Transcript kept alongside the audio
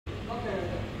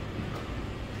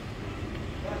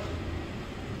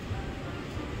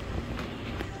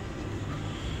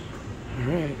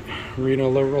Reno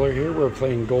Low Roller here. We're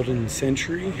playing Golden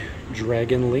Century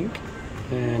Dragon Link,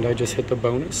 and I just hit the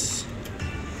bonus.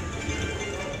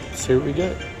 Let's see what we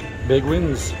get. Big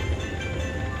wins.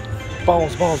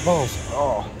 Balls, balls, balls.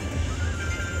 Oh.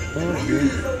 Okay.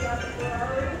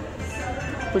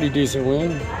 Pretty decent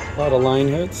win. A lot of line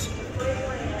hits.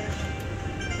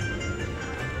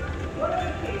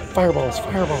 Fireballs,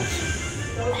 fireballs.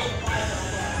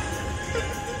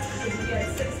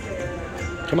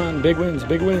 Come on, big wins,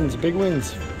 big wins, big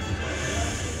wins.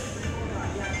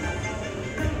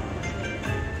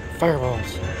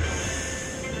 Fireballs.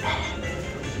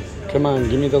 Come on,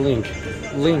 give me the link.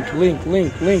 Link, link,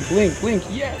 link, link, link, link.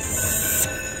 Yes!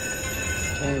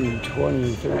 10,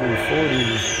 20, 30,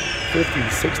 40, 50,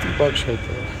 60 bucks right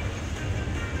there.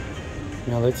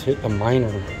 Now let's hit the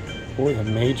minor or the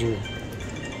major.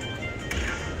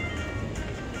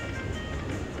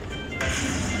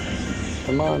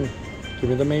 Come on. Give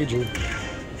me the major.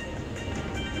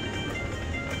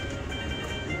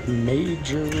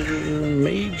 Major,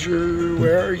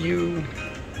 where are you?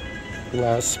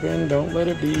 Last spin, don't let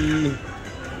it be.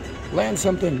 Land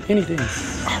something, anything.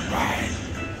 All right.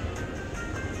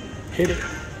 Hit it,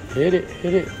 hit it,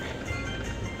 hit it.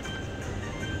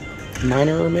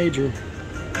 Minor or major?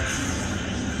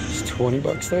 It's 20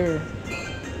 bucks there.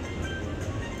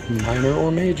 Minor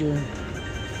or major?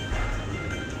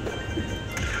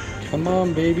 Come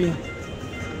on, baby.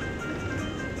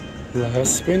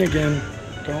 Last spin again.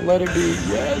 Don't let it be.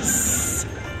 Yes!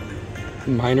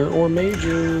 Minor or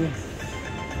major?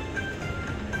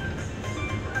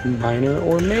 Minor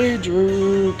or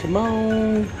major? Come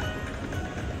on.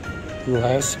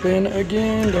 Last spin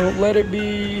again. Don't let it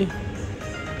be.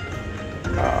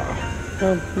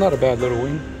 Well, not a bad little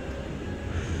win.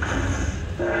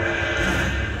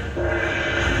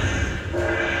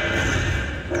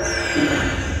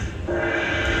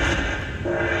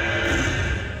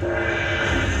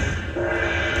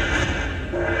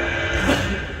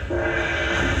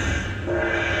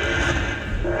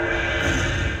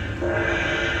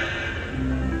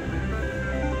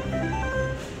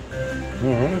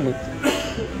 Alright,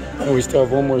 and we still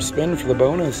have one more spin for the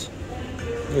bonus.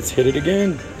 Let's hit it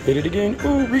again. Hit it again.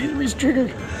 Oh, Reese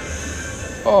triggered.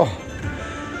 Oh,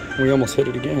 we almost hit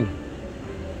it again.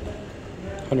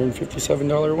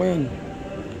 $157 win.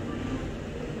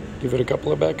 Give it a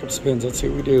couple of backup spins. Let's see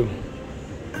what we do.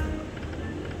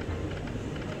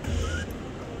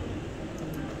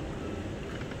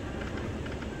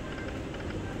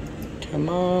 Come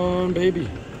on, baby.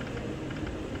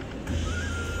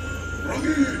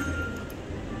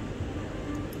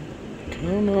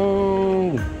 Come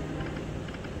on.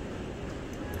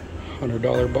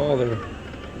 $100 ball there.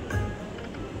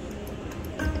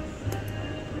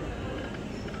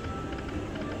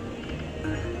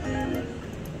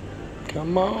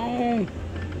 Come on.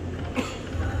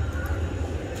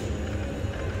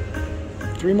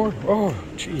 3 more. Oh,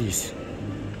 jeez.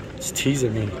 It's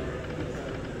teasing me.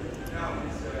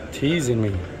 Teasing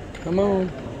me. Come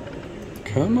on.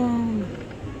 Come on.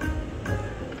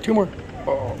 2 more.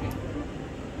 Oh.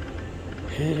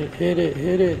 Hit it, hit it,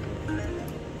 hit it.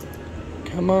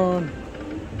 Come on.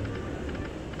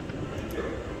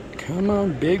 Come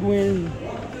on, big win.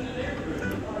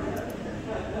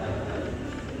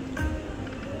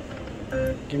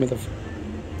 Give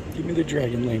me the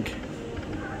dragon link.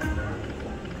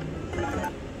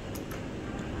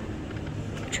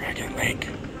 Dragon link.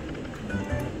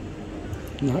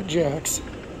 Not jacks.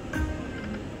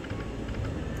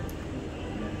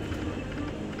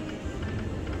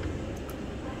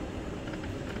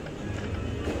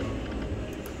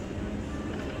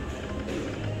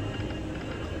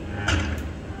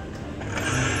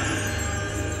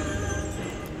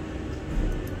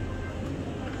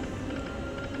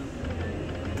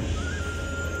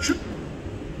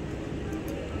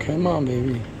 Come on,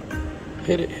 baby.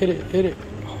 Hit it, hit it, hit it.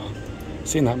 Oh,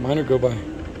 seen that minor go by.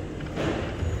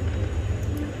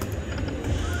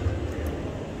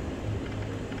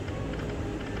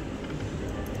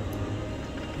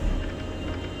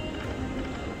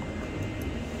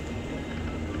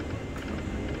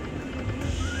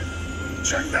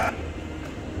 Check that.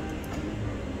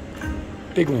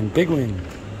 Big win, big win.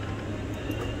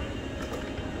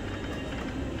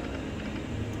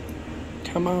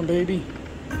 Come on, baby.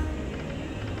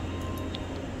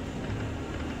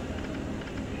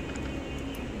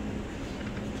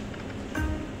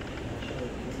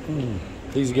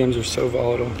 These games are so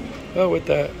volatile. Well, with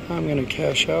that, I'm going to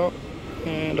cash out,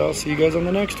 and I'll see you guys on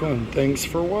the next one. Thanks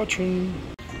for watching.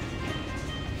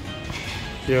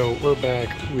 Yo, we're back.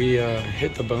 We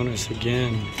hit the bonus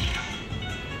again.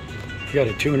 We got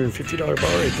a $250 ball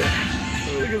right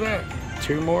there. Look Look at that.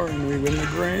 2 more and we win the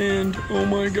grand. Oh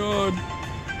my God.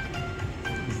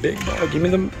 Big ball. Give me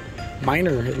the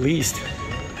minor at least.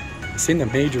 I've seen the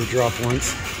major drop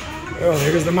once. Oh,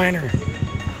 there's the minor.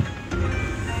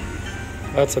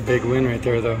 That's a big win right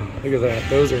there though. Look at that.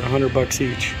 Those are $100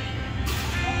 each.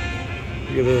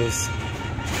 Look at this.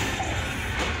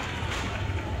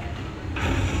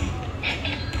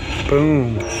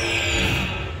 Boom. Look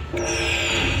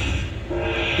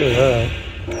at that.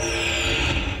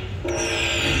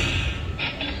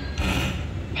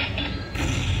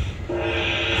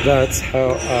 That's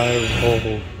how I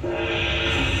roll.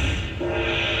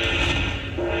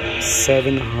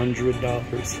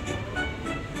 $700.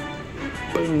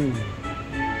 Boom.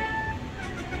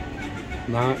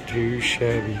 Not too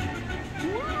shabby.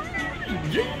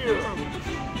 Yeah.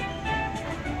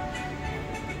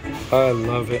 I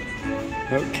love it.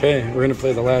 Okay, we're gonna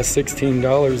play the last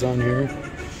 $16 on here,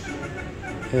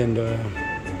 and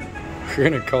we're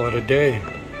gonna call it a day.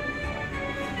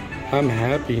 I'm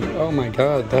happy. Oh my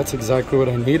God, that's exactly what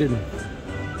I needed.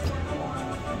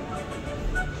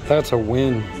 That's a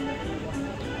win.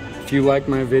 If you like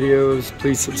my videos,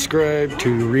 please subscribe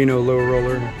to Reno Low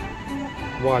Roller.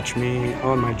 Watch me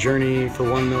on my journey for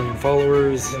 1 million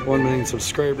followers, 1 million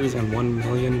subscribers, and $1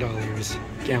 million.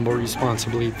 Gamble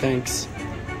responsibly. Thanks.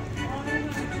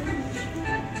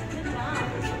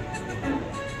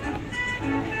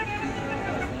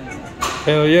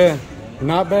 Hell yeah.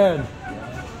 Not bad.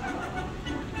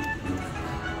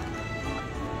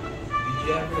 Did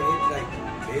you ever hit like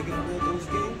big on those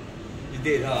games? You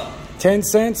did, huh? 10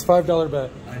 cents, $5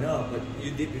 bet. I know, but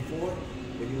you did before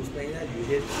when you was playing that. You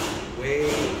hit way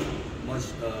much,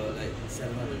 like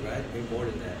 700, right? Way more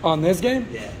than that. On this game?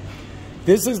 Yeah.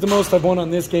 This is the most I've won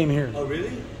on this game here. Oh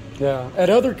really? Yeah.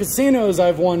 At other casinos,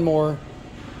 I've won more,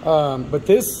 but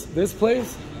this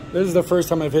place, this is the first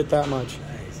time I've hit that much.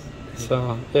 Nice.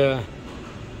 So yeah,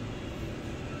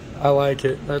 I like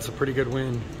it. That's a pretty good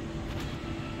win.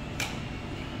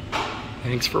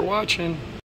 Thanks for watching.